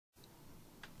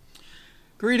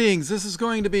Greetings. This is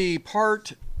going to be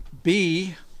part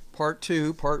B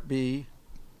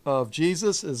of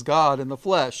Jesus is God in the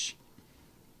Flesh.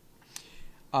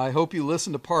 I hope you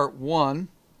listen to part 1,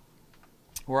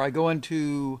 where I go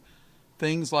into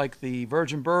things like the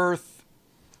virgin birth,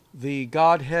 the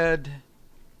Godhead,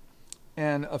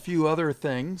 and a few other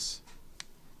things.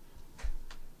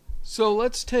 So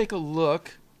let's take a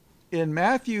look in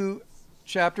Matthew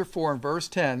chapter 4 and verse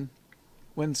 10,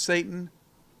 when Satan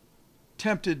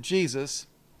tempted Jesus.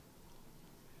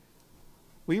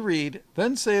 We read,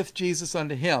 "Then saith Jesus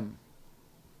unto him,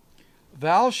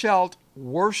 Thou shalt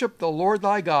worship the Lord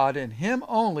thy God, and him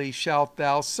only shalt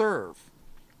thou serve."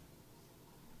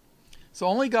 So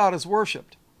only God is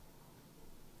worshipped.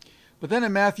 But then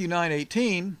in Matthew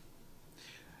 9:18,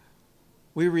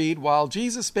 we read, "While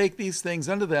Jesus spake these things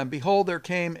unto them, behold, there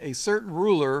came a certain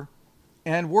ruler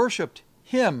and worshipped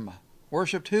him."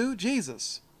 Worshipped who?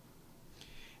 Jesus.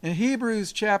 In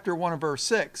Hebrews chapter 1 and verse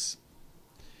 6,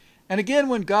 "And again,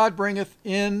 when God bringeth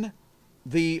in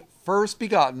the first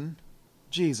begotten,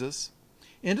 Jesus,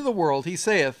 into the world, he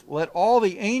saith, Let all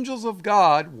the angels of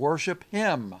God worship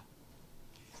him."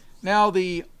 Now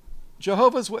the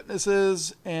Jehovah's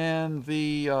Witnesses and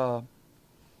the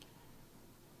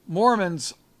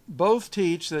Mormons both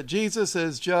teach that Jesus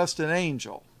is just an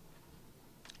angel.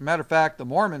 Matter of fact, the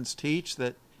Mormons teach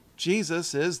that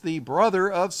Jesus is the brother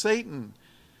of Satan.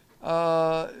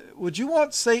 Would you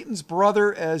want Satan's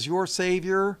brother as your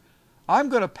savior? I'm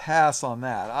going to pass on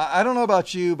that. I don't know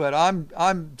about you, but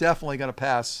I'm definitely going to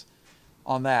pass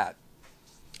on that.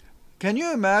 Can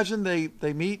you imagine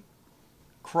they meet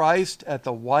Christ at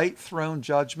the white throne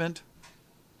judgment,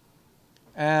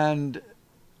 and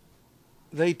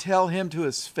they tell him to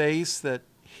his face that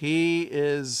he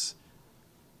is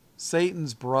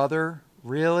Satan's brother?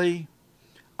 Really?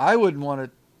 I wouldn't want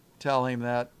to tell him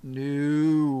that.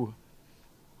 No.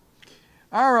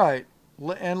 All right.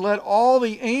 "And let all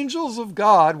the angels of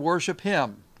God worship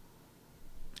him."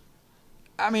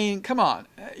 I mean, come on.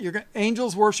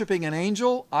 Angels worshiping an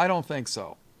angel? I don't think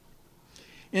so.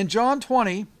 In John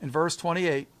 20 and verse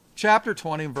 28, chapter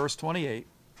 20 and verse 28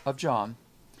 of John,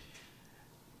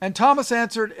 "And Thomas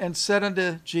answered and said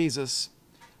unto Jesus,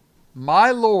 My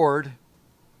Lord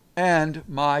and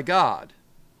my God."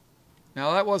 Now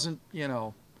that wasn't,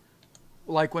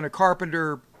 like when a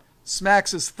carpenter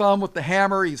smacks his thumb with the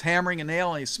hammer, he's hammering a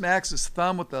nail, and he smacks his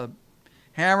thumb with the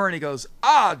hammer, and he goes,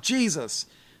 "Ah, Jesus."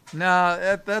 No,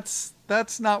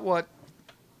 that's not what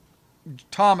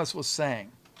Thomas was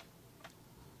saying.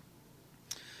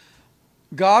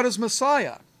 God is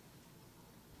Messiah.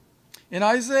 In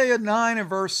Isaiah 9 and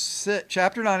verse 6,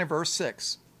 chapter 9 and verse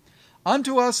 6,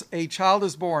 "Unto us a child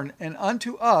is born, and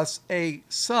unto us a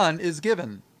son is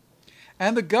given,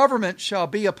 and the government shall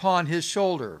be upon his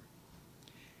shoulder.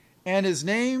 And his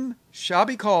name shall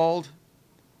be called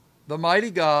the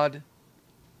Mighty God,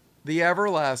 the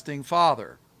Everlasting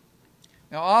Father."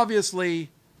 Now, obviously,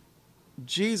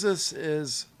 Jesus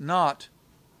is not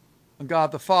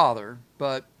God the Father,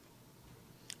 but,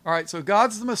 all right, so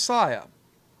God's the Messiah.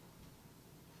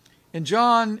 In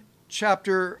John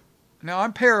chapter, now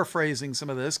I'm paraphrasing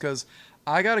some of this because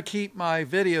I got to keep my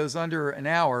videos under an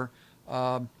hour.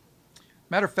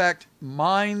 Matter of fact,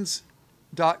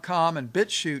 Minds.com and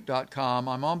BitChute.com,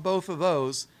 I'm on both of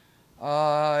those.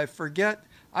 I forget,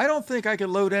 I don't think I could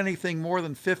load anything more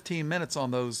than 15 minutes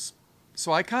on those,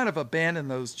 so I kind of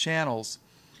abandoned those channels.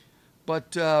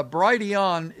 But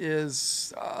Brighteon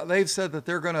is, they've said that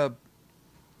they're going to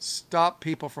stop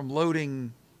people from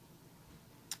loading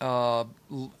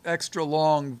extra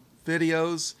long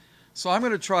videos, so I'm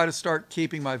going to try to start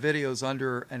keeping my videos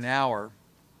under an hour.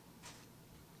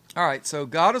 All right, so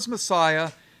God is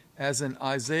Messiah, as in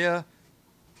Isaiah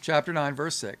chapter 9,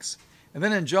 verse 6. And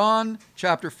then in John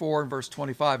chapter 4, and verse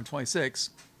 25 and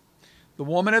 26, the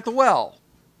woman at the well.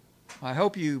 I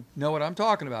hope you know what I'm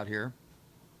talking about here.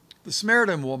 The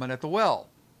Samaritan woman at the well.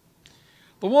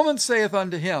 "The woman saith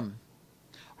unto him,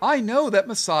 I know that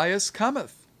Messiah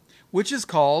cometh, which is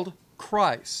called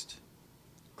Christ."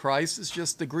 Christ is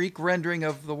just the Greek rendering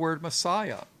of the word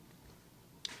Messiah.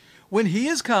 "When he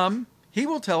is come, he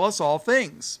will tell us all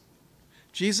things.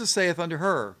 Jesus saith unto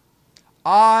her,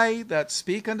 I that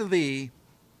speak unto thee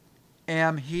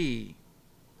am he."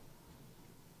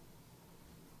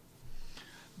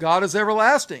 God is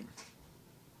everlasting.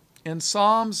 In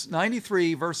Psalms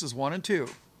 93, verses 1 and 2,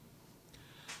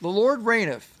 "The Lord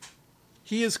reigneth.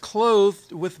 He is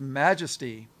clothed with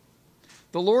majesty.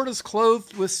 The Lord is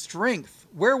clothed with strength,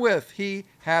 wherewith he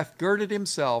hath girded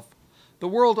himself. The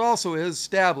world also is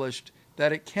established,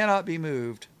 that it cannot be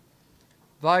moved.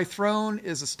 Thy throne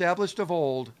is established of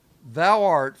old. thou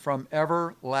art from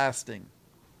everlasting.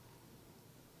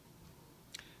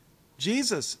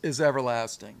 Jesus is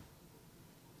everlasting.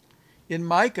 In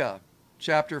Micah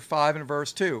chapter 5 and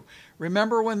verse 2,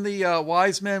 remember when the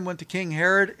wise men went to King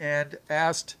Herod and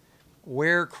asked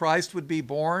where Christ would be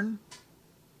born?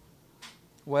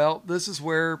 Well, this is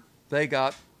where they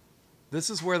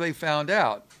found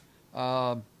out.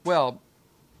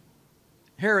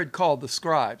 Herod called the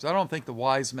scribes. I don't think the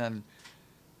wise men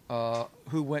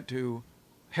who went to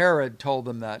Herod told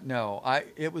them that. No,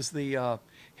 it was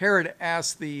Herod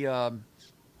asked the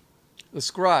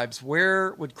scribes,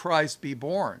 where would Christ be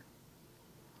born?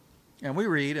 And we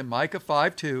read in Micah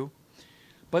 5:2,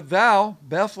 but thou,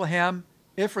 Bethlehem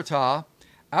Ephratah,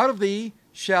 out of thee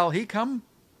shall he come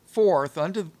forth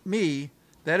unto me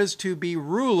that is to be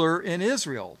ruler in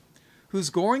Israel, whose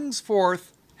goings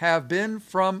forth have been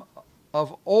from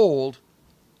of old,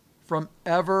 from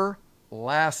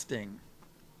everlasting.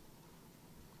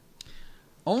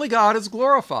 Only God is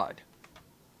glorified.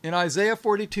 In Isaiah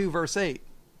 42 verse 8,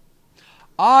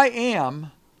 I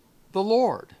am the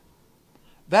Lord.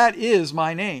 That is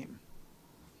my name.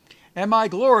 And my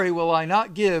glory will I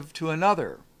not give to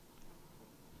another.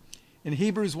 In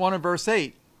Hebrews 1 and verse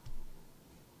 8,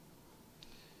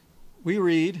 we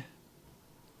read,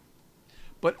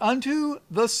 but unto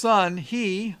the Son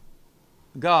he,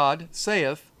 God,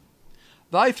 saith,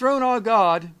 thy throne, O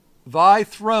God,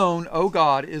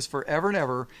 is forever and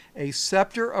ever. A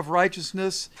scepter of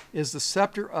righteousness is the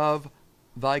scepter of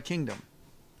thy kingdom.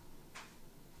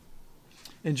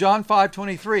 In John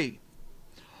 5:23,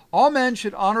 all men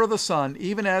should honor the Son,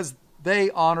 even as they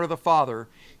honor the Father.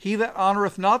 He that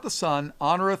honoreth not the Son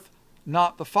honoreth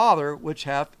not the Father which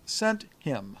hath sent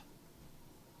him.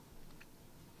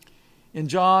 In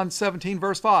John 17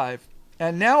 verse 5,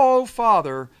 and now, O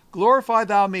Father, glorify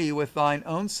thou me with thine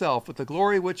own self, with the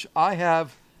glory which I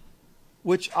had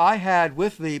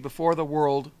with thee before the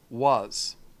world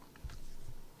was.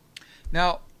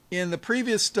 Now, in the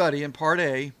previous study in Part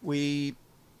A, we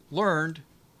learned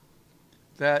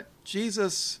that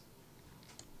Jesus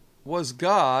was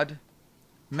God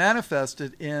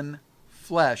manifested in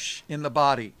flesh, in the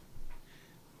body.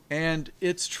 And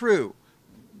it's true.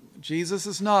 Jesus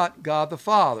is not God the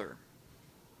Father.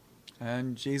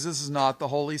 And Jesus is not the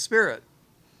Holy Spirit.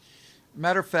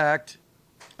 Matter of fact,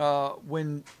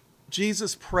 when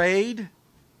Jesus prayed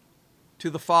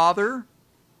to the Father,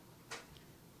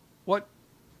 what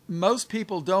most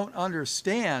people don't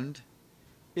understand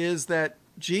is that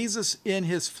Jesus in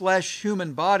his flesh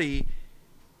human body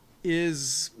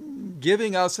is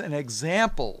giving us an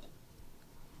example.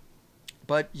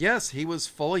 But yes, he was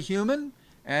fully human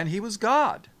and he was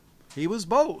God. He was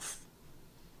both.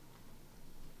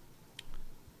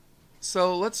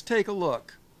 So let's take a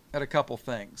look at a couple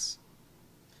things.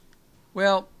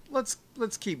 Well, let's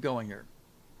keep going here.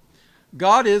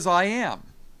 God is I am.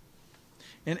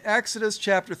 In Exodus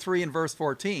chapter 3 and verse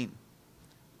 14,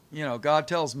 God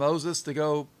tells Moses to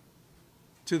go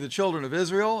to the children of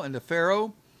Israel and to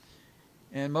Pharaoh.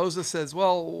 And Moses says,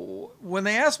 well, when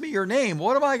they ask me your name,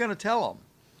 what am I going to tell them?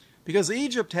 Because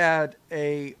Egypt had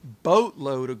a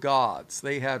boatload of gods.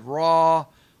 They had Ra,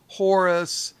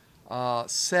 Horus,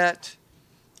 Set.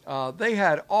 They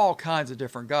had all kinds of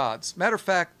different gods. Matter of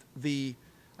fact,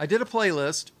 I did a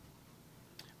playlist,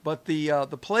 but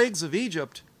the plagues of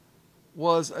Egypt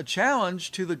was a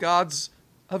challenge to the gods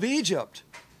of Egypt.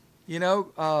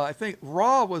 I think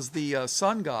Ra was the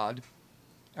sun god.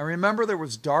 And remember there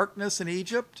was darkness in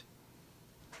Egypt?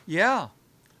 Yeah,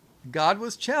 God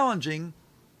was challenging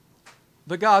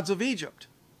the gods of Egypt.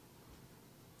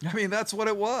 I mean, that's what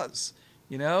it was.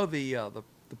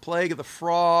 The plague of the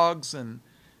frogs and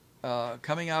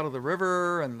coming out of the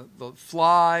river and the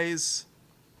flies.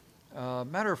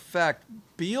 Matter of fact,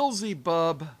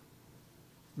 Beelzebub,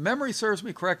 memory serves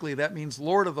me correctly, that means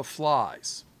Lord of the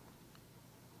Flies.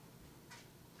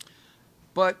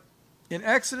 But in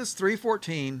Exodus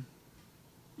 3:14,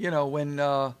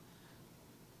 when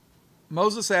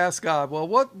Moses asked God, well,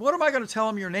 what am I going to tell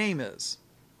him your name is?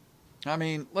 I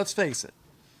mean, let's face it.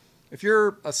 If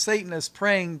you're a Satanist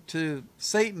praying to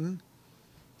Satan,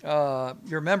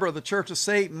 you're a member of the Church of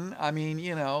Satan, I mean,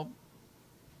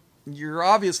 you're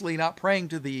obviously not praying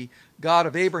to the God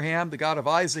of Abraham, the God of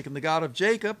Isaac, and the God of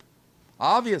Jacob.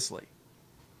 Obviously.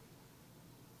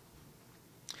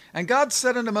 And God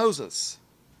said unto Moses,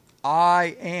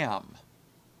 I am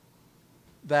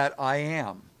that I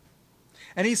am.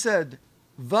 And he said,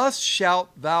 thus shalt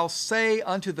thou say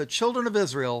unto the children of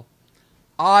Israel,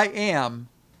 I am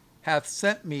hath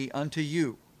sent me unto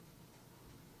you.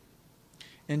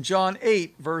 In John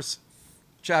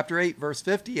chapter 8, verse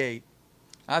 58,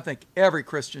 I think every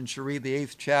Christian should read the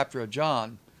 8th chapter of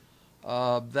John.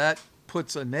 That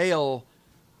puts a nail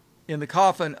in the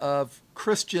coffin of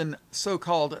Christian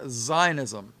so-called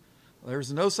Zionism.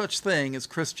 There's no such thing as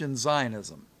Christian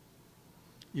Zionism.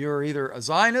 You're either a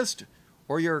Zionist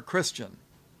or you're a Christian.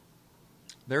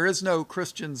 There is no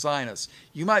Christian Zionist.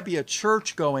 You might be a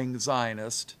church-going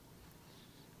Zionist,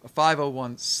 a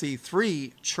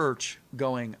 501c3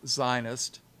 church-going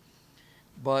Zionist,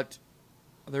 but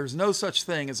there's no such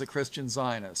thing as a Christian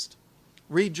Zionist.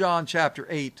 Read John chapter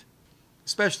 8,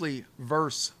 especially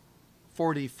verse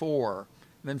 44,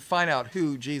 and then find out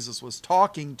who Jesus was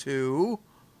talking to,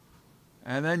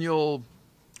 and then you'll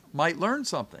might learn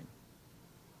something.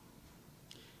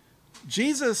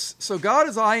 Jesus, so God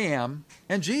is I am,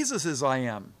 and Jesus is I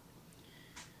am.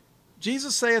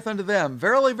 Jesus saith unto them,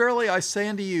 Verily, verily, I say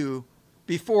unto you,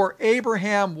 before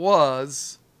Abraham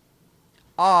was,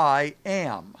 I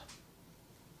am.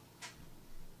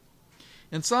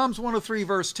 In Psalms 103,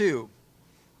 verse 2,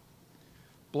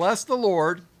 Bless the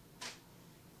Lord,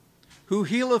 who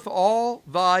healeth all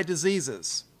thy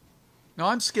diseases. Now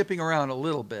I'm skipping around a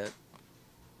little bit.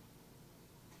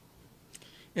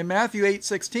 In Matthew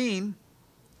 8:16,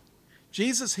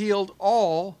 Jesus healed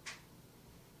all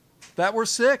that were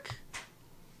sick.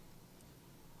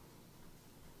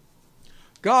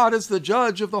 God is the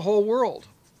judge of the whole world.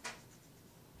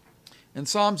 In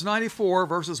Psalms 94,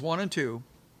 verses 1 and 2,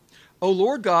 O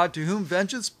Lord God, to whom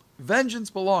vengeance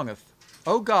belongeth,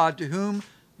 O God, to whom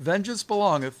vengeance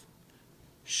belongeth,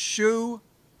 show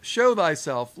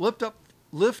thyself, lift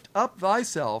up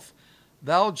thyself,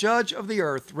 thou judge of the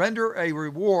earth, render a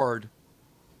reward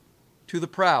to the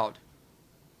proud.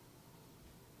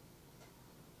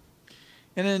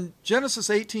 And in Genesis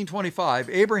 18:25,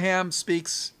 Abraham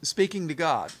speaking to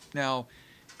God. Now,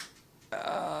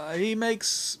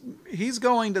 he's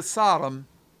going to Sodom,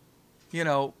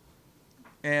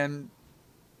 and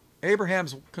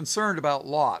Abraham's concerned about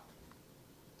Lot.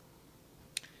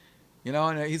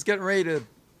 And he's getting ready to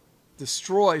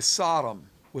destroy Sodom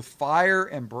with fire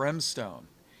and brimstone.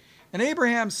 And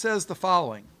Abraham says the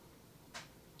following,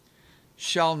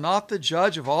 Shall not the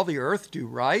judge of all the earth do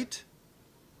right?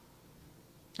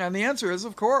 And the answer is,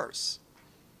 of course.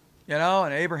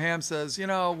 And Abraham says,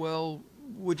 well,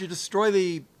 would you destroy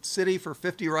the city for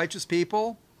 50 righteous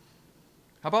people?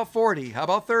 How about 40? How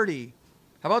about 30?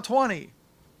 How about 20?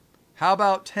 How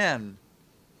about 10?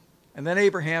 And then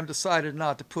Abraham decided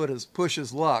not to push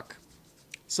his luck,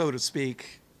 so to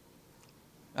speak,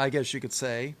 I guess you could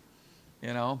say,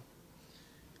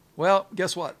 Well,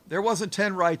 guess what? There wasn't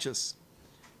 10 righteous.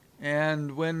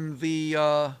 And when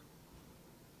the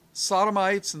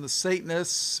Sodomites and the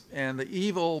Satanists and the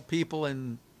evil people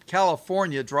in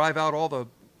California drive out all the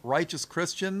righteous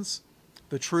Christians,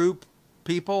 the true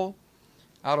people,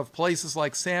 out of places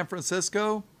like San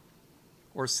Francisco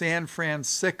or San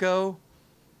Francisco,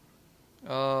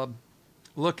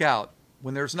 look out.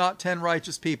 When there's not 10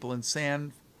 righteous people in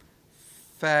San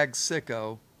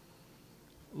Francisco,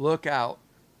 look out.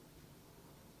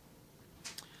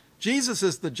 Jesus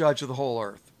is the judge of the whole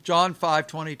earth. John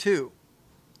 5:22.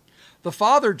 The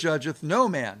Father judgeth no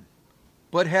man,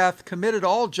 but hath committed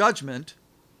all judgment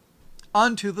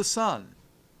unto the Son.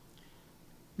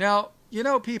 Now,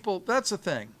 people, that's the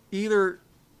thing. Either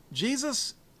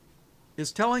Jesus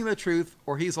is telling the truth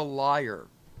or he's a liar.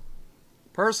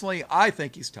 Personally, I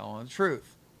think he's telling the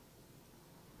truth.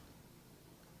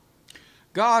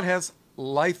 God has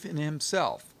life in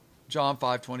himself. John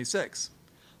 5:26.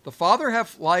 The Father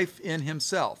hath life in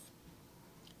himself.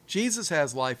 Jesus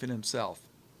has life in himself.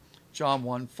 John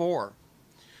 1:4.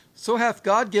 So hath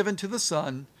God given to the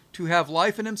Son to have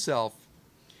life in himself.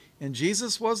 And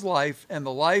Jesus was life, and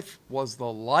the life was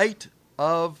the light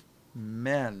of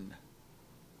men.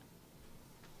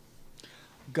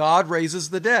 God raises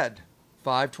the dead.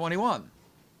 5:21.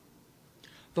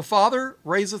 The Father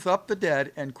raiseth up the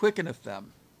dead and quickeneth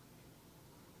them.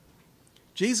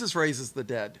 Jesus raises the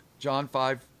dead. John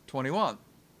 5:21.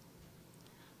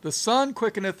 The Son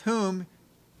quickeneth whom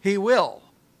he will.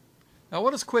 Now,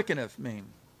 what does quickeneth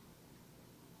mean?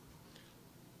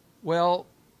 Well,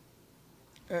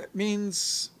 it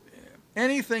means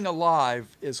anything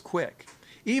alive is quick.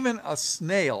 Even a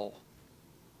snail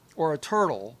or a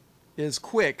turtle is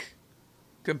quick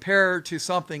compared to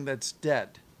something that's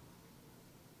dead.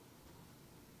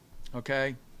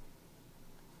 Okay?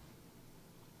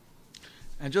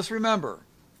 And just remember,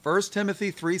 1 Timothy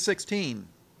 3:16,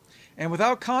 and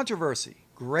without controversy,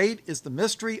 great is the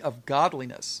mystery of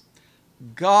godliness.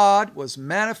 God was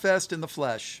manifest in the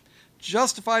flesh,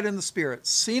 justified in the spirit,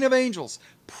 seen of angels,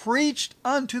 preached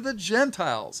unto the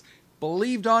Gentiles,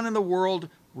 believed on in the world,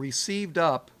 received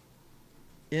up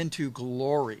into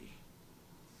glory.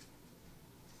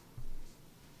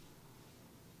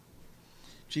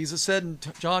 Jesus said in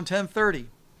John 10:30,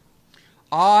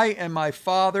 I and my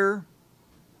Father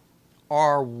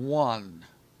are one.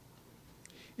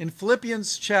 In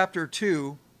Philippians chapter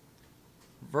 2,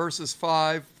 verses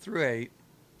 5 through 8,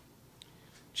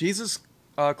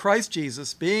 Christ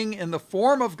Jesus, being in the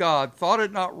form of God, thought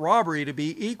it not robbery to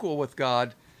be equal with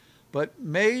God, but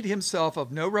made himself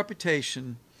of no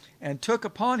reputation, and took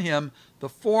upon him the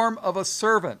form of a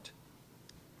servant.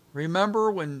 Remember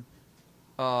when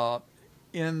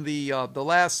in the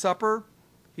Last Supper,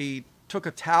 he took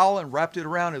a towel and wrapped it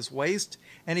around his waist,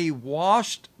 and he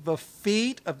washed the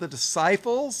feet of the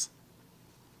disciples,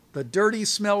 the dirty,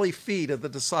 smelly feet of the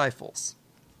disciples,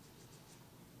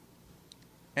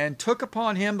 and took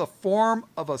upon him the form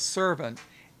of a servant,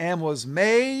 and was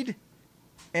made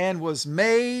in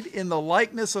the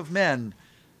likeness of men.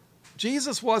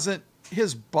 Jesus wasn't,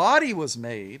 his body was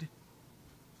made,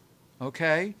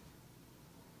 okay?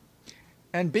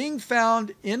 And being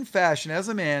found in fashion as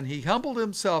a man, he humbled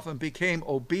himself and became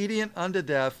obedient unto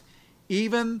death,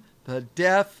 even the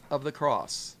death of the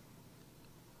cross.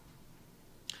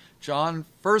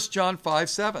 1 John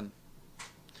 5:7.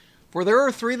 For there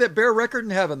are three that bear record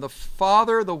in heaven, the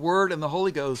Father, the Word, and the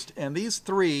Holy Ghost, and these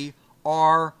three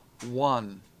are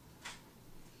one.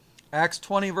 Acts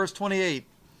 20, verse 28.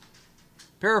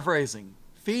 Paraphrasing,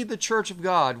 feed the church of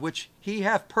God, which he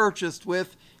hath purchased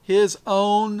with his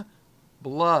own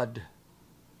blood.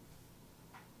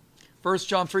 1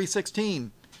 John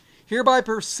 3:16. Hereby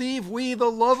perceive we the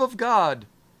love of God,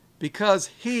 because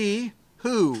he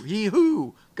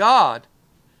who? God.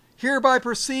 Hereby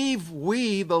perceive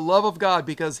we the love of God,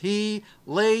 because he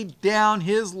laid down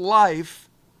his life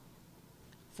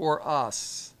for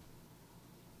us.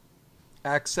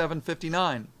 Acts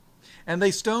 7:59. And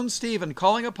they stoned Stephen,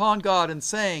 calling upon God and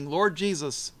saying, Lord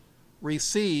Jesus,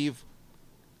 receive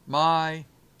my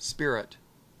spirit.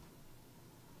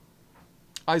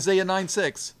 Isaiah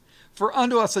 9:6. For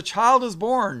unto us a child is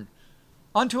born,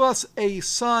 unto us a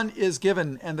son is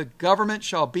given, and the government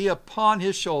shall be upon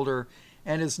his shoulder,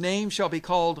 and his name shall be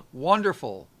called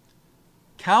Wonderful,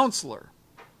 Counselor,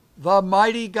 the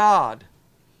Mighty God,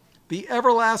 the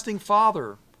Everlasting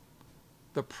Father,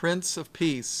 the Prince of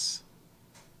Peace.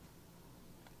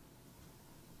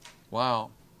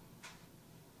 Wow.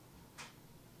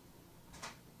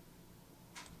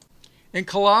 In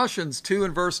Colossians 2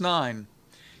 and verse 9,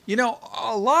 you know,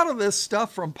 a lot of this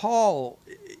stuff from Paul,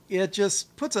 it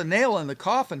just puts a nail in the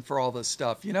coffin for all this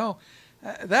stuff. You know,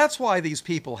 that's why these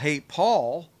people hate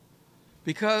Paul,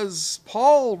 because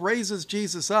Paul raises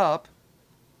Jesus up,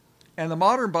 and the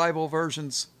modern Bible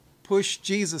versions push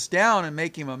Jesus down and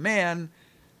make him a man,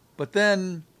 but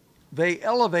then they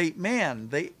elevate man.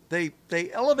 They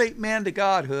elevate man to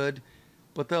godhood,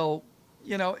 but they'll,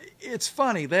 you know, it's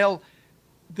funny. They'll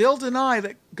deny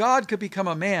that God could become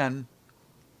a man,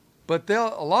 but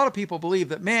a lot of people believe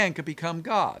that man could become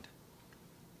God.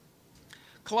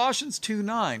 Colossians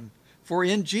 2:9, for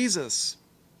in Jesus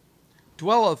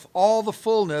dwelleth all the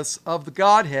fullness of the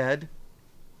Godhead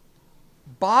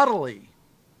bodily.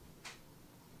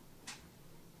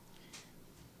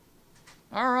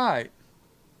 All right.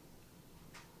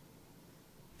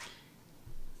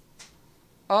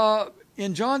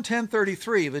 In John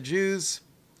 10:33, the Jews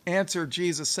answered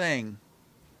Jesus, saying,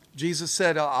 Jesus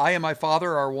said, I and my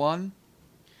Father are one.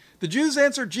 The Jews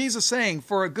answered Jesus, saying,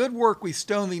 for a good work we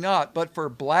stone thee not, but for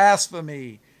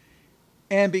blasphemy,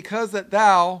 and because that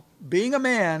thou, being a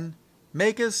man,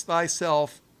 makest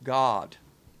thyself God.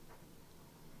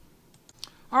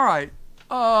 All right,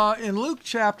 in Luke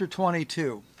chapter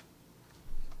 22,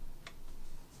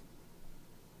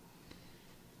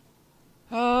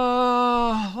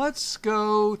 let's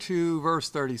go to verse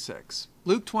 36.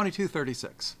 Luke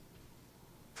 22:36.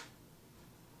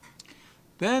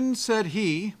 Then said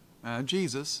he,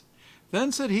 Jesus,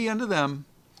 then said he unto them,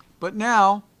 but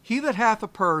now he that hath a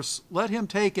purse, let him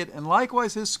take it, and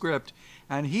likewise his scrip,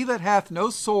 and he that hath no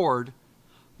sword,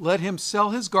 let him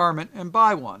sell his garment and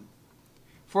buy one.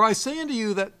 For I say unto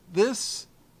you that this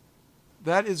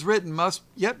that is written must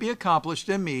yet be accomplished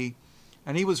in me.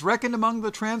 And he was reckoned among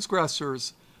the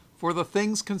transgressors, for the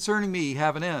things concerning me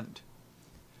have an end.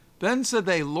 Then said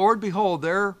they, Lord, behold,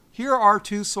 here are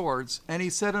 2 swords. And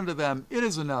he said unto them, it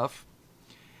is enough.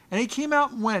 And he came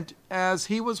out and went, as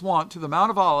he was wont, to the Mount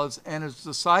of Olives, and his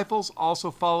disciples also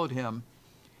followed him.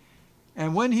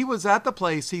 And when he was at the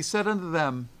place, he said unto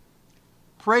them,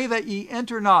 pray that ye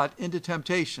enter not into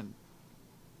temptation.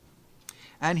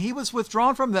 And he was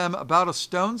withdrawn from them about a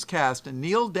stone's cast, and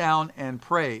kneeled down and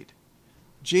prayed,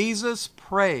 Jesus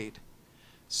prayed,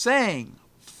 saying,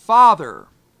 Father,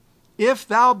 if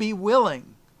thou be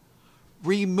willing,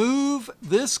 remove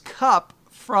this cup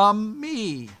from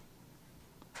me.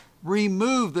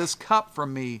 Remove this cup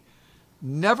from me.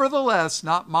 Nevertheless,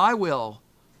 not my will,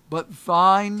 but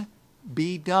thine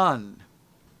be done.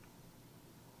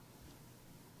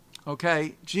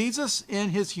 Okay, Jesus in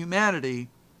his humanity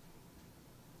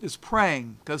is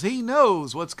praying because he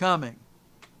knows what's coming.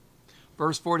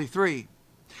 Verse 43,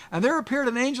 and there appeared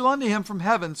an angel unto him from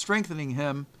heaven, strengthening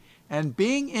him, and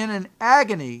being in an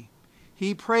agony,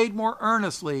 he prayed more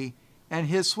earnestly, and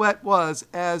his sweat was,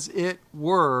 as it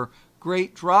were,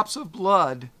 great drops of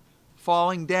blood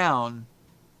falling down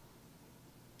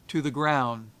to the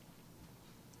ground.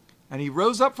 And he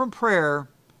rose up from prayer,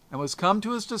 and was come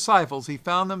to his disciples. He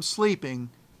found them sleeping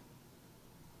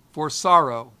for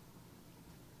sorrow.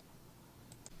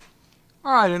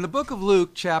 All right, in the book of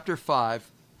Luke, chapter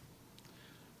 5,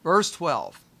 verse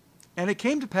 12. And it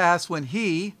came to pass when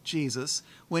he, Jesus,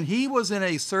 when he was in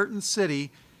a certain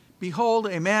city, behold,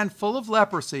 a man full of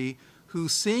leprosy, who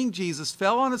seeing Jesus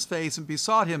fell on his face and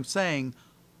besought him, saying,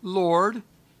 Lord,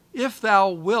 if thou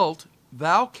wilt,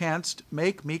 thou canst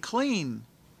make me clean.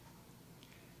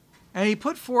 And he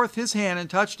put forth his hand and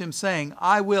touched him, saying,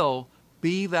 I will,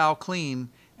 be thou clean.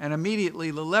 And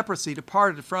immediately the leprosy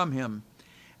departed from him.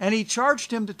 And he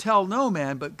charged him to tell no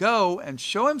man, but go and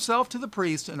show himself to the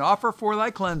priest, and offer for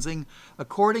thy cleansing,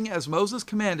 according as Moses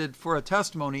commanded, for a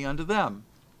testimony unto them.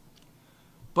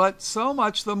 But so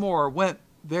much the more went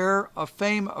there a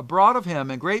fame abroad of him,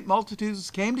 and great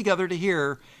multitudes came together to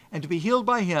hear, and to be healed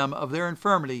by him of their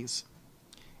infirmities.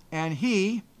 And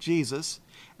he, Jesus,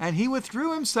 and he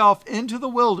withdrew himself into the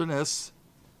wilderness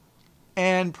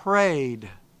and prayed.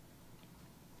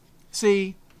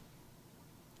 See,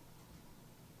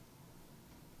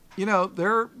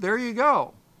 there you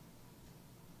go.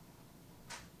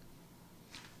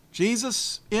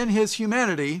 Jesus, in his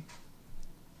humanity,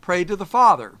 prayed to the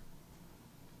Father.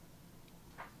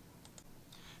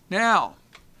 Now,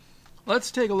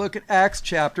 let's take a look at Acts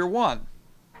chapter 1.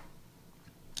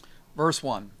 Verse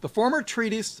 1. The former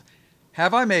treatise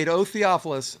have I made, O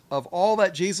Theophilus, of all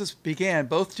that Jesus began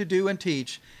both to do and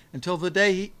teach, until the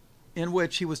day in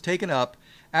which he was taken up.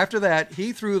 After that,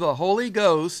 he through the Holy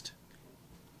Ghost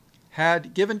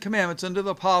had given commandments unto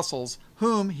the apostles,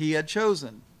 whom he had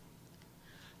chosen.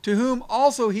 To whom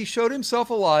also he showed himself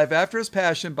alive after his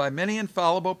passion by many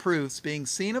infallible proofs, being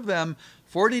seen of them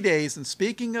 40 days, and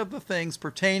speaking of the things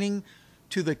pertaining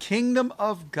to the kingdom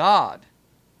of God.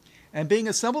 And being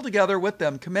assembled together with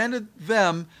them, commanded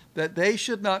them that they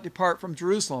should not depart from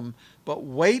Jerusalem, but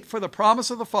wait for the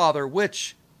promise of the Father,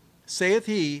 which, saith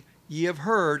he, ye have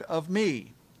heard of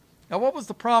me. Now what was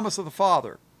the promise of the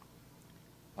Father?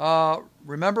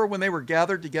 Remember when they were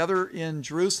gathered together in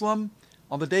Jerusalem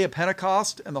on the day of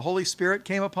Pentecost and the Holy Spirit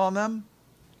came upon them?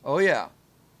 Oh yeah.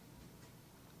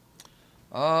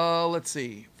 Let's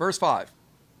see. Verse 5.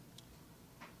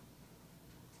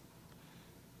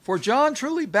 For John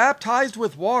truly baptized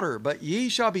with water, but ye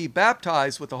shall be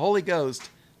baptized with the Holy Ghost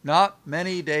not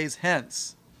many days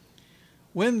hence.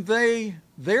 When they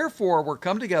therefore were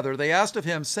come together, they asked of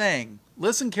him, saying,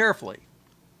 listen carefully.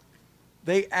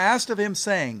 They asked of him,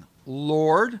 saying,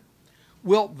 Lord,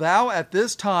 wilt thou at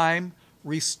this time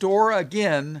restore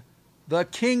again the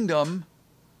kingdom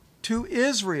to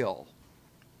Israel?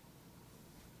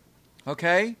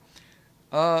 Okay?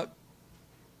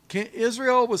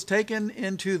 Israel was taken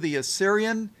into the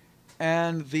Assyrian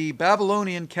and the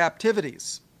Babylonian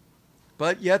captivities.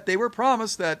 But yet they were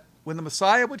promised that when the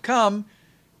Messiah would come,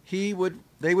 they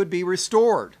would be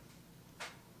restored.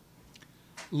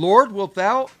 Lord, wilt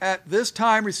thou at this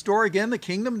time restore again the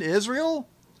kingdom to Israel?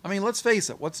 I mean, let's face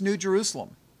it. What's New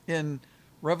Jerusalem in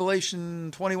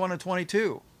Revelation 21 and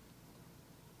 22?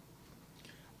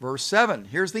 Verse 7,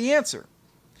 here's the answer.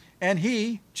 And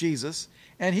he, Jesus,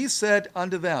 and he said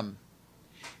unto them,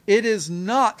 it is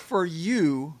not for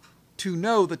you to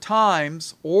know the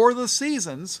times or the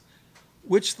seasons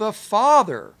which the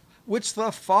Father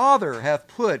hath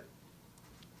put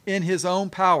in his own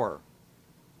power.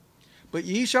 But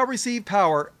ye shall receive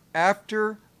power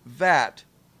after that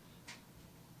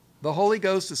the Holy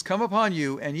Ghost is come upon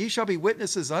you, and ye shall be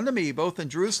witnesses unto me, both in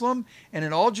Jerusalem and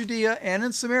in all Judea and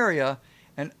in Samaria,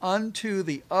 and unto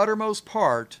the uttermost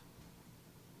part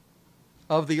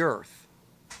of the earth.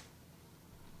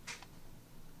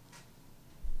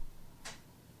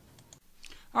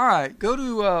 All right, go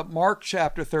to Mark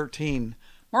chapter 13.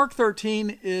 Mark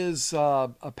 13 is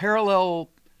a parallel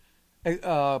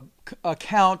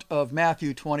account of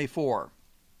Matthew 24.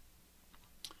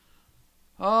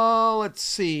 Let's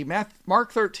see.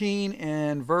 Mark 13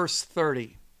 and verse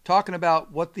 30. Talking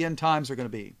about what the end times are going to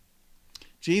be.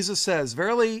 Jesus says,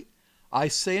 "Verily I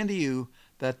say unto you,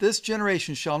 that this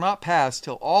generation shall not pass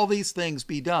till all these things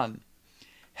be done.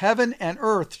 Heaven and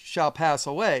earth shall pass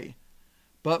away,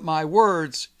 but my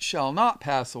words shall not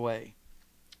pass away.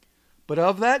 But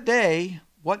of that day,"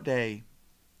 what day?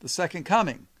 The second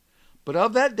coming. "But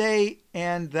of that day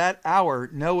and that hour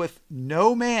knoweth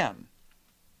no man."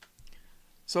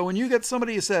 So when you get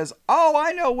somebody who says, "Oh,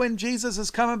 I know when Jesus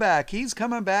is coming back. He's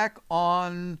coming back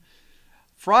on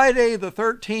Friday the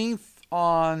 13th,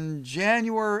 on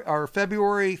January or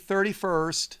February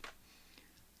 31st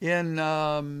in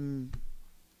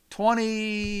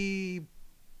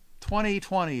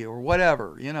 2020 or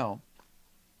whatever, you know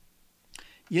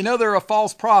they're a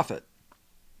false prophet.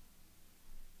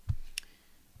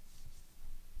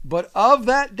 "But of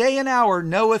that day and hour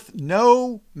knoweth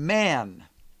no man,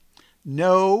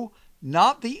 no,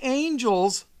 not the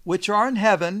angels which are in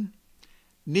heaven,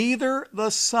 neither the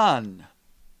Son,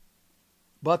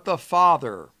 but the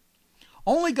Father."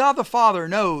 Only God the Father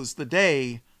knows the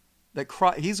day that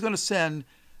He's going to send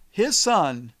His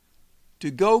Son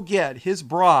to go get His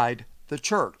bride, the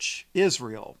church,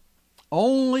 Israel.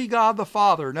 Only God the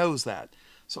Father knows that.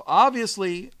 So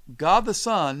obviously, God the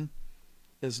Son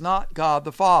is not God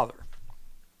the Father.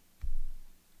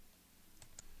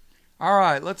 All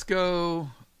right, let's go.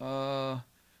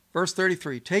 Verse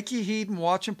 33. "Take ye heed and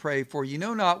watch and pray, for ye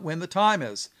know not when the time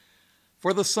is.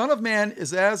 For the Son of Man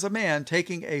is as a man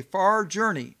taking a far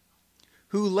journey,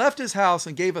 who left his house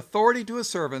and gave authority to his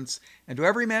servants, and to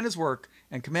every man his work,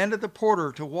 and commanded the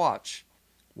porter to watch.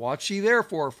 Watch ye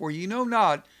therefore, for ye know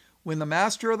not when the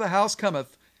master of the house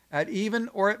cometh, at even,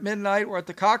 or at midnight, or at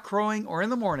the cock crowing, or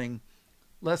in the morning,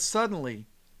 lest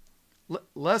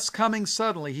coming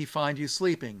suddenly he find you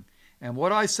sleeping. And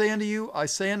what I say unto you, I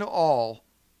say unto all,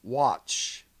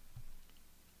 watch."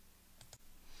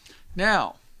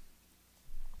 Now,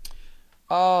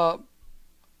 God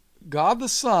the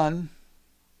Son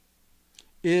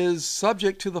is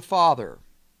subject to the Father.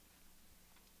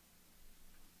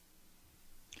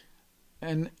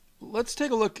 And let's take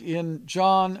a look in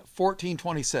John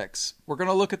 14:26. We're going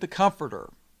to look at the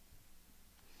Comforter.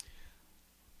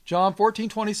 John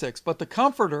 14:26. "But the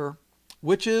Comforter,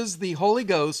 which is the Holy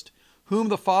Ghost, whom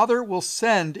the Father will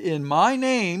send in my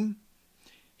name,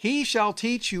 he shall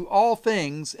teach you all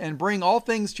things, and bring all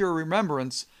things to your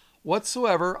remembrance,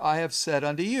 whatsoever I have said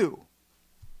unto you."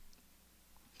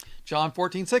 John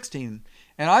 14:16.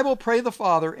 "And I will pray the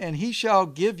Father, and he shall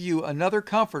give you another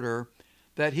Comforter,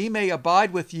 that he may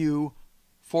abide with you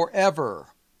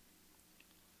forever."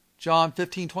 John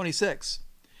 15:26.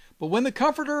 "But when the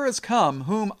Comforter is come,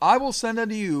 whom I will send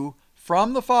unto you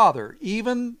from the Father,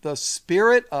 even the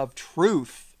Spirit of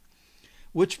truth,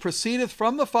 which proceedeth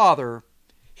from the Father,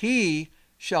 he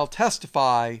shall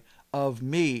testify of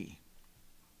me."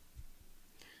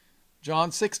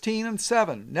 John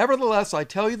 16:7. "Nevertheless, I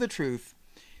tell you the truth,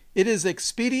 it is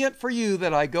expedient for you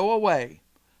that I go away.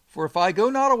 For if I go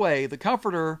not away, the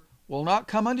Comforter will not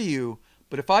come unto you.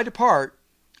 But if I depart,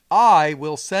 I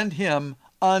will send him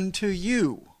unto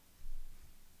you."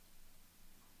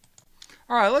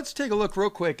 All right, let's take a look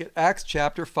real quick at Acts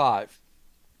chapter 5,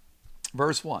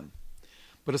 verse 1.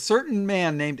 "But a certain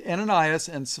man named Ananias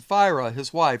and Sapphira,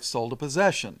 his wife, sold a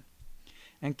possession,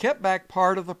 and kept back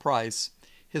part of the price,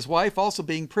 his wife also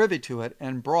being privy to it,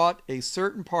 and brought a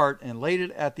certain part and laid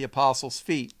it at the apostles'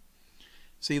 feet."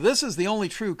 See, this is the only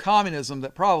true communism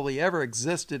that probably ever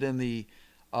existed in the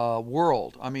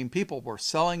world. I mean, people were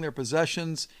selling their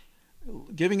possessions,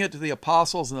 giving it to the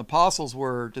apostles, and the apostles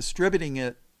were distributing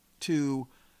it to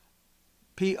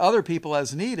other people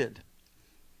as needed.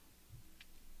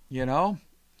 You know?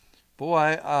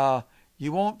 Boy,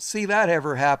 you won't see that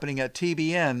ever happening at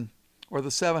TBN or the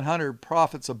 700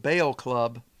 Prophets of Baal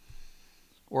Club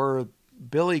or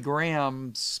Billy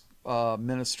Graham's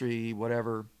ministry,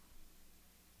 whatever.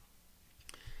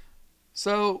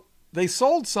 So they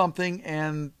sold something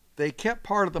and they kept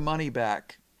part of the money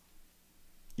back.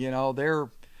 You know, they're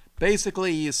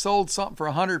basically, you sold something for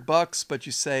 $100, but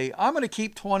you say, "I'm going to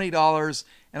keep $20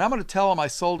 and I'm going to tell them I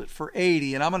sold it for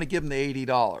 $80 and I'm going to give them the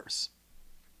 $80.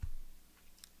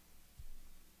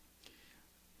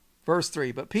 Verse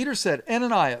 3, "But Peter said,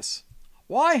 Ananias,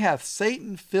 why hath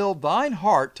Satan filled thine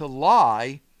heart to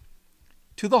lie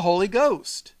to the Holy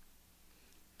Ghost?"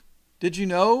 Did you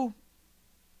know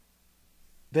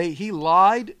he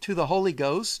lied to the Holy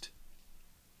Ghost?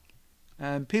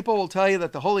 And people will tell you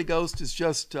that the Holy Ghost is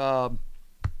just not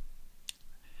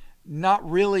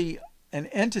really an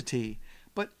entity.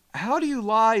 But how do you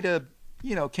lie to,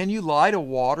 can you lie to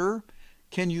water?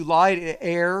 Can you lie to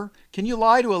air? Can you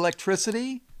lie to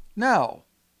electricity? No.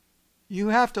 You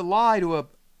have to lie to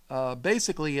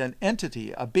basically an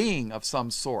entity, a being of some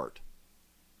sort.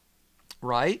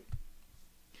 Right?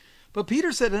 But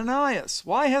Peter said, Ananias,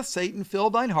 why hath Satan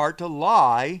filled thine heart to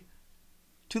lie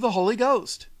to the Holy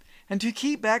Ghost, and to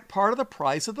keep back part of the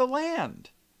price of the land?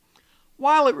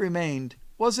 While it remained,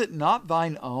 was it not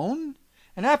thine own?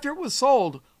 And after it was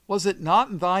sold, was it not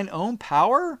in thine own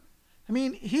power? I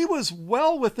mean, he was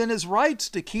well within his rights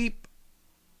to keep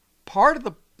part of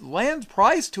the land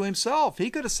price to himself. He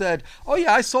could have said, oh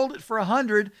yeah, I sold it for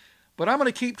 100, but I'm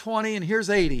going to keep 20 and here's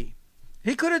 80.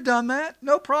 He could have done that,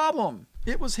 no problem.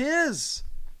 It was his.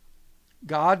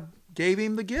 God gave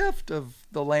him the gift of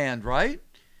the land, right?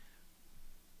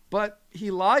 But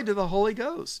he lied to the Holy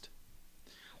Ghost.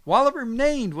 While it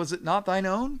remained, was it not thine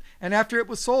own? And after it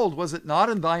was sold, was it not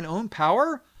in thine own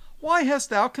power? Why hast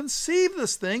thou conceived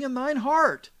this thing in thine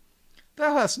heart?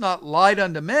 Thou hast not lied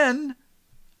unto men,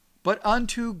 but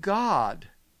unto God.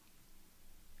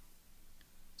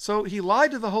 So he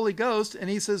lied to the Holy Ghost, and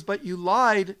he says, but you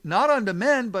lied not unto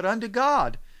men, but unto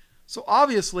God. So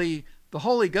obviously, the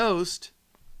Holy Ghost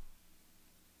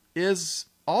is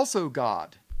also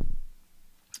God.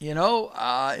 You know,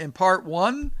 in part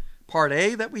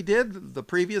A that we did, the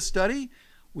previous study,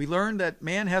 we learned that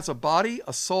man has a body,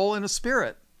 a soul, and a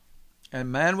spirit.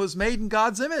 And man was made in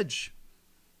God's image.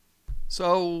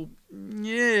 So,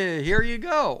 yeah, here you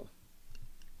go.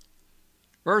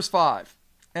 Verse 5.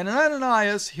 And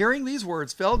Ananias, hearing these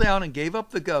words, fell down and gave up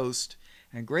the ghost,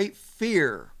 and great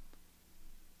fear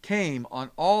came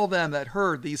on all them that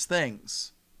heard these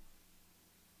things.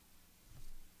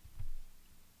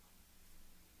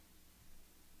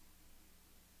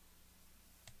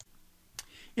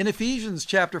 In Ephesians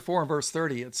chapter 4 and verse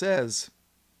 30, it says,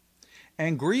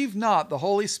 and grieve not the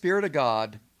Holy Spirit of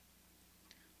God,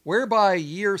 whereby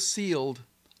ye are sealed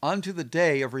unto the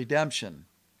day of redemption.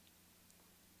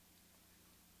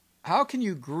 How can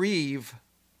you grieve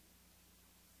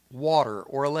water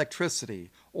or electricity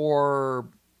or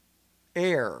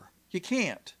air? You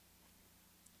can't.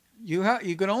 You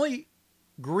can only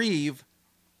grieve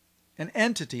an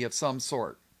entity of some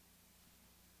sort.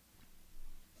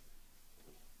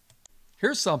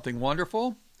 Here's something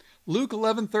wonderful. Luke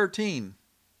 11:13.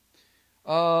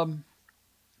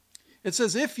 It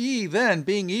says, if ye then,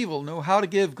 being evil, know how to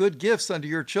give good gifts unto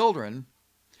your children,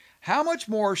 how much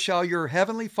more shall your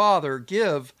heavenly Father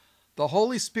give the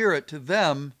Holy Spirit to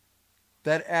them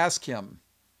that ask him?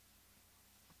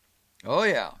 Oh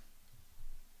yeah.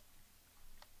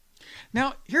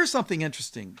 Now, here's something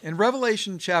interesting. In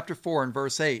Revelation chapter 4 and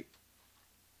verse 8,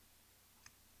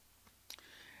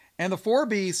 and the four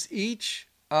beasts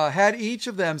had each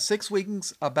of them 6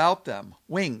 wings about them,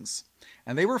 wings,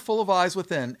 and they were full of eyes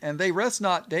within, and they rest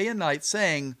not day and night,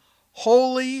 saying,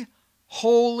 Holy,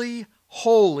 holy,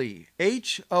 holy,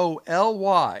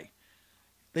 Holy.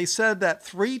 They said that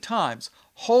 3 times.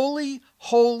 Holy,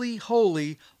 holy,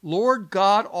 holy, Lord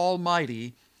God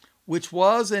Almighty, which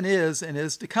was and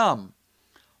is to come.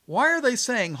 Why are they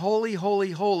saying, Holy,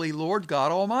 holy, holy, Lord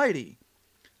God Almighty?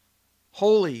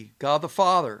 Holy God the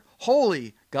Father,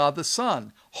 holy God the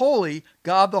Son, holy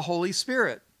God the Holy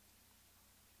Spirit,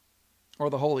 or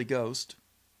the Holy Ghost.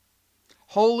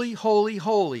 Holy, holy,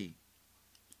 holy.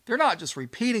 They're not just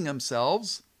repeating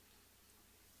themselves.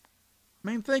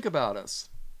 I mean, think about us.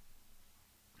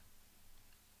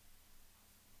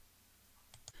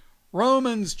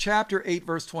 Romans chapter 8,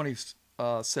 verse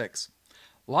 26.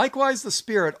 Likewise, the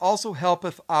Spirit also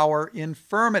helpeth our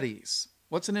infirmities.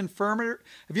 What's an infirmary?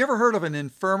 Have you ever heard of an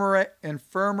infirmary?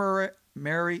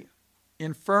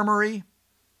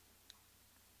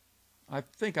 I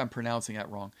think I'm pronouncing that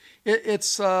wrong.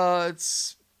 It's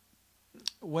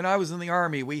when I was in the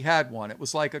Army, we had one. It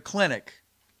was like a clinic.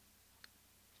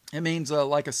 It means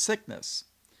like a sickness.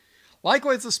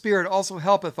 Likewise, the Spirit also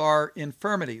helpeth our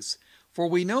infirmities. For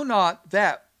we know not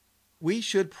that we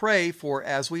should pray for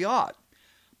as we ought.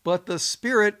 But the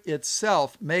Spirit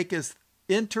itself maketh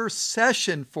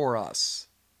intercession for us.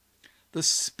 The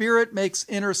Spirit makes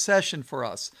intercession for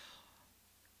us.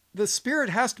 The Spirit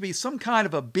has to be some kind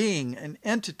of a being, an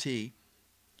entity,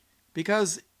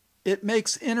 because it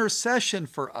makes intercession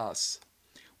for us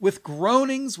with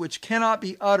groanings which cannot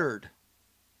be uttered.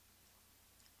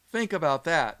 Think about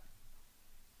that.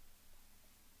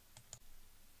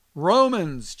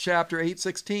 Romans chapter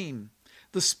 8:16.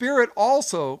 The Spirit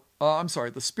also,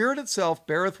 the Spirit itself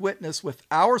beareth witness with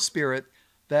our spirit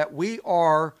that we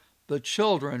are the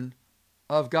children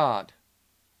of God.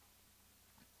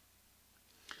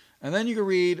 And then you can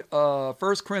read 1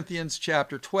 Corinthians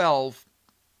chapter 12,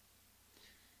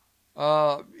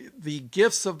 the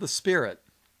gifts of the Spirit.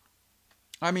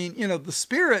 I mean, the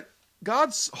Spirit,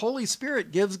 God's Holy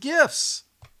Spirit gives gifts.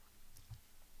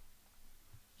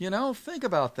 Think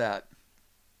about that.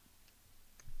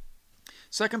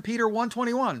 2 Peter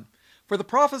 1:21. For the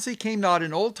prophecy came not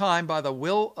in old time by the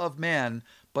will of man,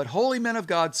 but holy men of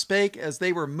God spake as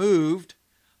they were moved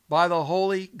by the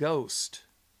Holy Ghost.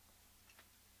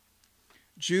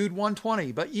 Jude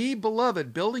 1:20. But ye,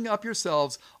 beloved, building up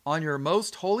yourselves on your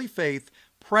most holy faith,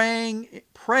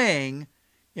 praying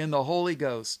in the Holy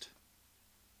Ghost.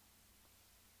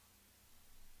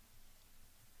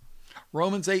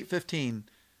 Romans 8:15.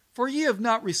 For ye have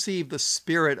not received the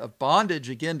spirit of bondage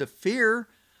again to fear,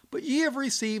 but ye have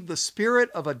received the Spirit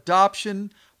of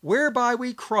adoption, whereby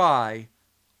we cry,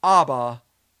 Abba,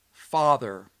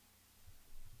 Father.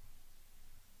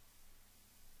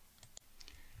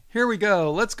 Here we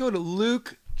go. Let's go to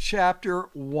Luke chapter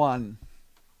 1,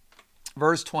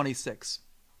 verse 26.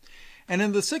 And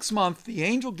in the 6th month, the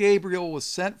angel Gabriel was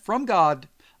sent from God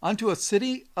unto a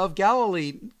city of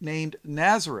Galilee named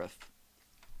Nazareth,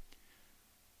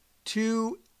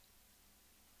 to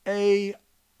a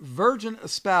virgin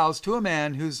espoused to a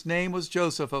man whose name was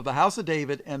Joseph of the house of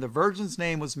David, and the virgin's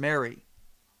name was Mary.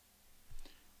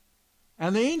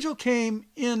 And the angel came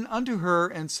in unto her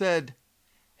and said,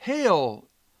 Hail,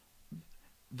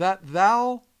 that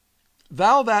thou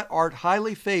that art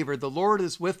highly favored, the Lord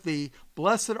is with thee.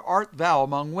 Blessed art thou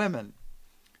among women.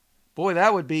 Boy,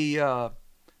 that would be a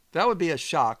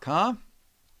shock, huh?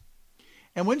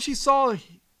 And when she saw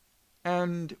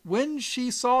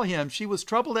him, she was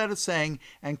troubled at his saying,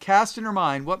 and cast in her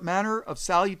mind what manner of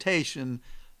salutation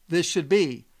this should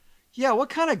be. Yeah, what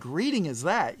kind of greeting is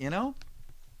that, And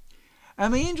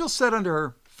the angel said unto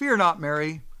her, Fear not,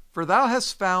 Mary, for thou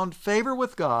hast found favor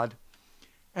with God.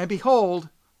 And behold,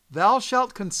 thou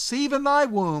shalt conceive in thy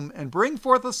womb, and bring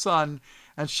forth a son,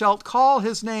 and shalt call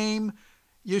his name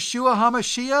Yeshua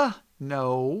HaMashiach?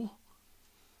 No.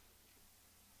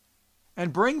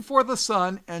 And bring forth a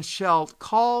son, and shalt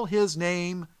call his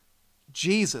name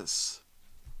Jesus.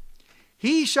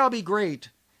 He shall be great,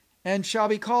 and shall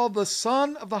be called the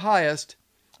Son of the Highest,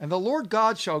 and the Lord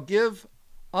God shall give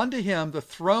unto him the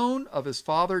throne of his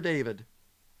father David.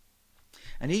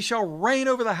 And he shall reign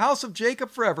over the house of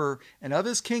Jacob forever, and of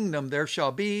his kingdom there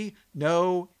shall be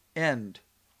no end.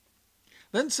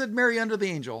 Then said Mary unto the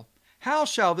angel, How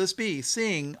shall this be,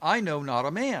 seeing I know not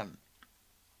a man?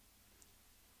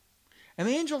 And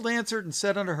the angel answered and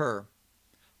said unto her,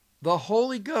 The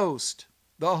Holy Ghost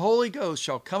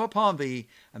shall come upon thee,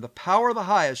 and the power of the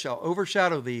highest shall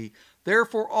overshadow thee.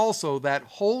 Therefore also that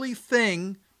holy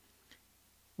thing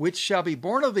which shall be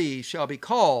born of thee shall be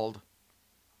called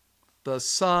the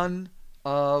Son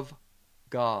of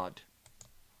God.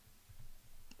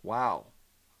 Wow.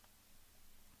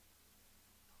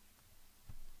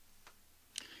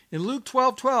 In Luke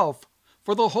 12:12,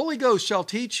 For the Holy Ghost shall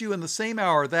teach you in the same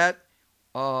hour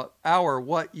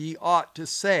what ye ought to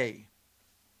say.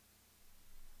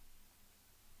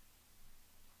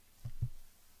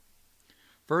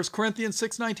 First Corinthians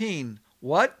 6:19,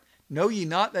 What? Know ye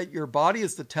not that your body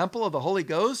is the temple of the Holy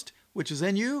Ghost, which is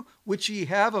in you, which ye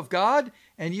have of God,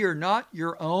 and ye are not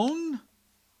your own?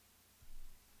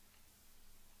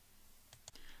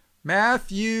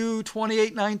 Matthew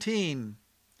 28:19,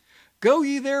 Go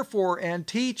ye therefore and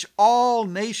teach all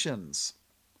nations.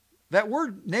 That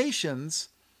word nations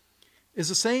is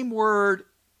the same word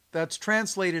that's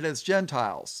translated as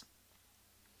Gentiles.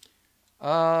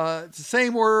 It's the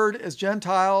same word as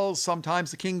Gentiles.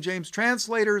 Sometimes the King James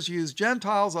translators use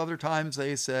Gentiles. Other times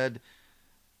they said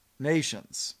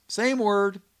nations. Same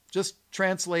word, just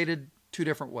translated two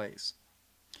different ways.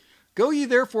 Go ye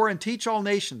therefore and teach all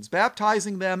nations,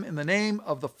 baptizing them in the name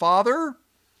of the Father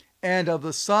and of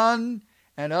the Son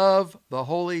and of the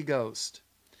Holy Ghost.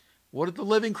 What did the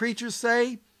living creatures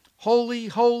say? Holy,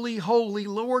 holy, holy,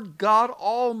 Lord God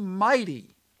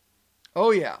Almighty. Oh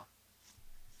yeah.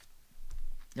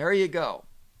 There you go.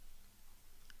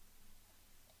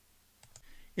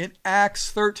 In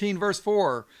Acts 13 verse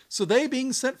 4, So they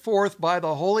being sent forth by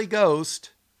the Holy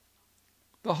Ghost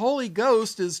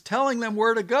is telling them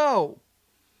where to go.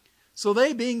 So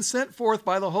they being sent forth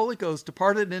by the Holy Ghost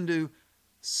departed into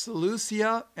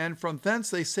Seleucia, and from thence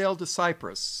they sailed to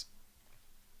Cyprus.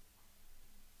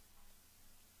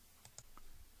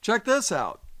 Check this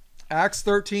out. Acts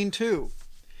 13:2.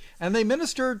 And they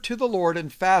ministered to the Lord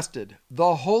and fasted.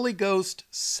 The Holy Ghost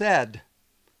said.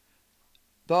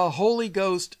 The Holy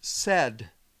Ghost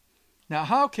said. Now,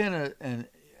 how can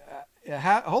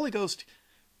a Holy Ghost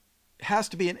has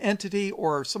to be an entity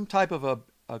or some type of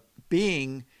a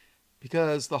being,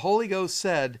 because the Holy Ghost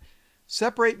said.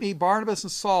 separate me Barnabas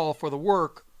and Saul for the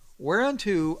work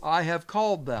whereunto I have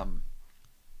called them.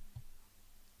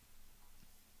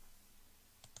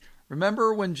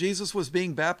 Remember when Jesus was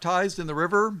being baptized in the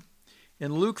river?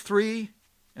 In Luke 3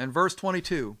 and verse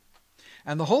 22.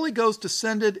 And the Holy Ghost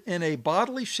descended in a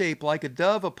bodily shape like a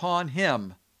dove upon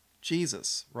him.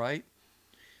 Jesus, right?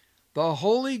 The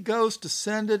Holy Ghost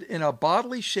descended in a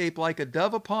bodily shape like a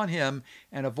dove upon him,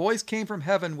 and a voice came from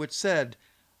heaven which said,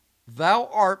 Thou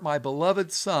art my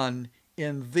beloved Son,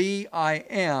 in thee I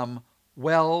am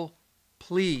well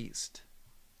pleased.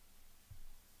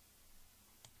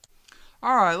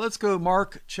 All right, let's go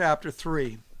Mark chapter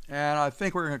 3. And I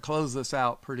think we're going to close this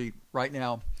out pretty right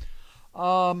now.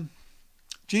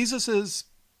 Jesus is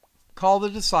called the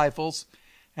disciples,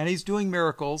 and he's doing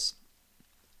miracles.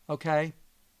 Okay.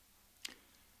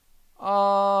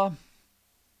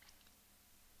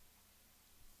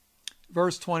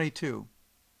 Verse 22.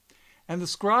 And the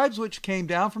scribes which came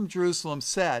down from Jerusalem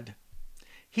said,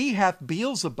 He hath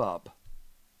Beelzebub.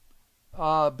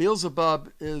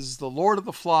 Beelzebub is the Lord of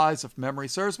the Flies, if memory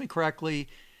serves me correctly.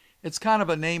 It's kind of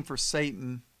a name for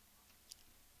Satan.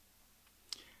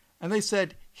 And they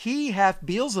said, He hath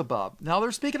Beelzebub. Now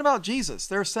they're speaking about Jesus.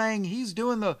 They're saying he's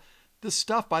doing this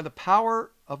stuff by the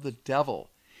power of the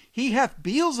devil. He hath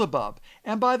Beelzebub,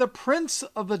 and by the prince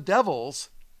of the devils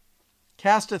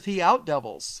casteth he out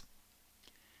devils.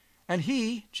 And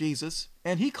he, Jesus,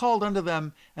 and he called unto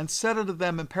them and said unto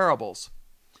them in parables,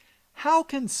 How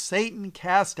can Satan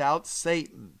cast out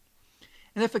Satan?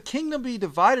 And if a kingdom be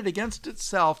divided against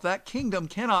itself, that kingdom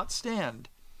cannot stand.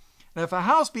 And if a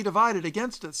house be divided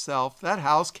against itself, that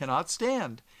house cannot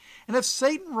stand. And if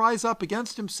Satan rise up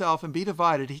against himself and be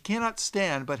divided, he cannot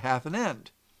stand, but hath an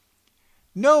end.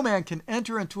 No man can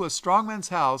enter into a strong man's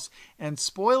house and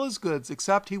spoil his goods,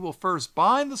 except he will first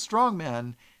bind the strong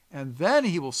man, and then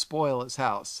he will spoil his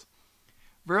house.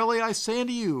 Verily I say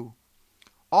unto you,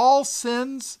 all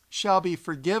sins shall be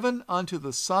forgiven unto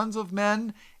the sons of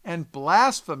men, and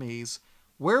blasphemies,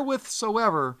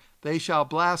 wherewithsoever they shall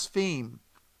blaspheme.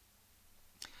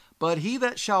 But he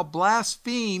that shall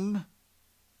blaspheme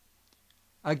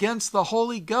against the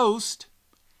Holy Ghost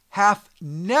hath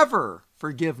never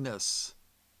forgiveness.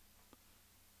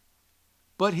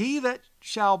 But he that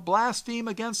shall blaspheme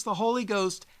against the Holy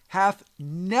Ghost hath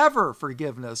never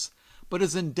forgiveness, but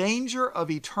is in danger of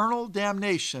eternal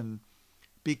damnation,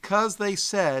 because they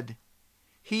said,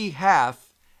 He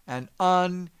hath an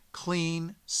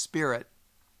unclean spirit.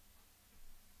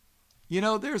 You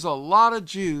know, there's a lot of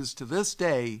Jews to this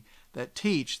day that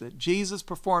teach that Jesus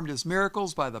performed his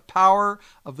miracles by the power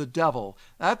of the devil.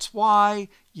 That's why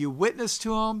you witness to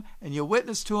them, and you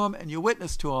witness to them, and you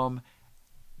witness to them.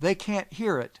 They can't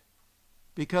hear it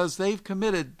because they've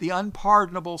committed the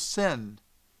unpardonable sin,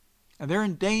 and they're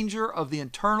in danger of the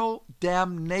eternal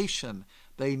damnation.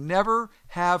 They never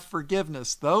have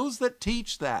forgiveness. Those that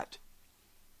teach that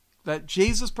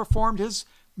Jesus performed his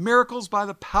miracles by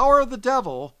the power of the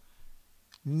devil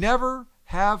never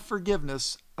have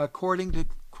forgiveness, according to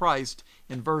Christ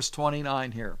in verse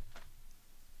 29 here.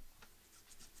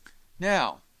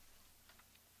 Now,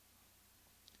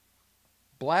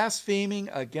 blaspheming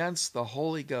against the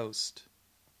Holy Ghost.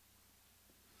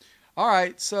 All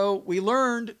right, so we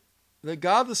learned that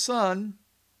God the Son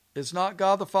is not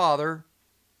God the Father,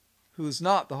 who's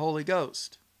not the Holy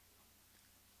Ghost.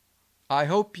 I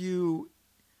hope you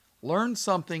learned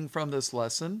something from this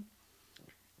lesson,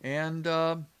 and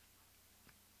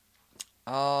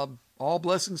all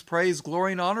blessings, praise,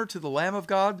 glory, and honor to the Lamb of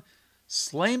God,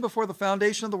 slain before the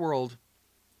foundation of the world.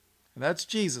 And that's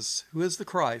Jesus, who is the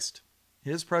Christ.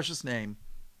 His precious name.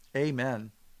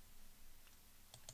 Amen.